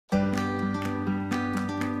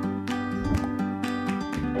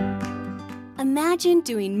Imagine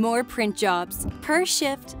doing more print jobs per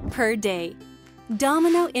shift, per day.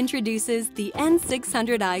 Domino introduces the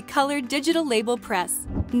N600i Color Digital Label Press.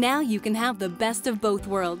 Now you can have the best of both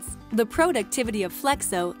worlds, the productivity of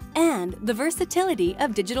flexo and the versatility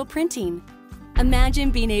of digital printing.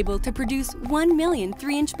 Imagine being able to produce 1 million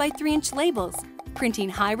 3" by 3" labels, printing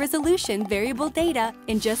high-resolution variable data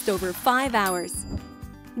in just over 5 hours.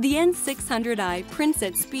 The N600i prints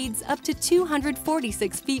at speeds up to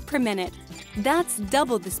 246 feet per minute. That's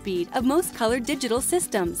double the speed of most color digital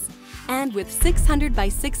systems. And with 600 by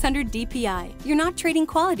 600 DPI, you're not trading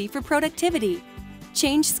quality for productivity.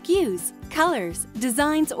 Change SKUs, colors,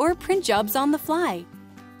 designs, or print jobs on the fly.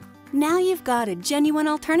 Now you've got a genuine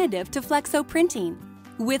alternative to flexo printing,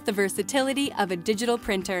 with the versatility of a digital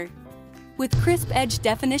printer. With crisp edge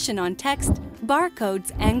definition on text,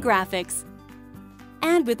 barcodes, and graphics.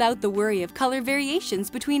 And without the worry of color variations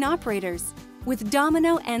between operators. With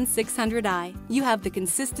Domino N600i, you have the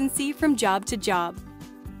consistency from job to job.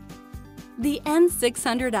 The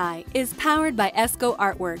N600i is powered by ESCO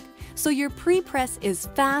artwork, so your pre-press is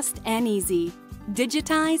fast and easy.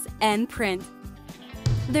 Digitize and print.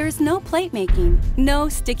 There is no plate making, no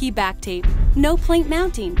sticky back tape, no plate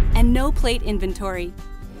mounting, and no plate inventory.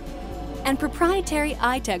 And proprietary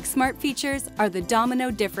iTech smart features are the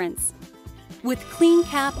Domino difference. With Clean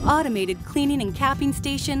Cap automated cleaning and capping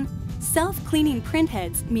station, self-cleaning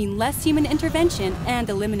printheads mean less human intervention and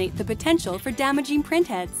eliminate the potential for damaging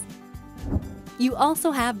printheads. You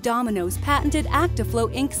also have Domino's patented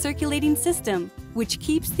ActiFlow ink circulating system, which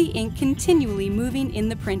keeps the ink continually moving in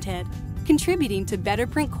the printhead, contributing to better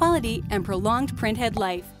print quality and prolonged printhead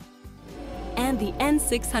life. And the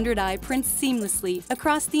N600i prints seamlessly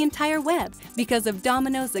across the entire web because of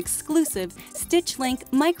Domino's exclusive StitchLink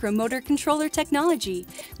micromotor controller technology,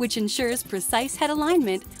 which ensures precise head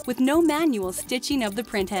alignment with no manual stitching of the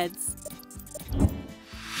printheads.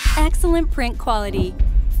 Excellent print quality,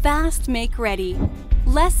 fast make ready,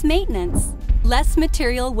 less maintenance, less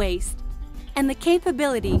material waste, and the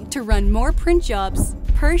capability to run more print jobs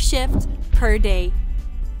per shift, per day.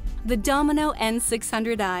 The Domino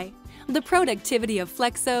N600i. The productivity of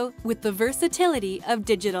flexo with the versatility of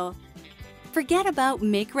digital. Forget about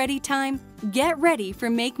make-ready time, get ready for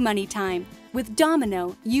make-money time. With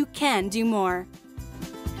Domino, you can do more.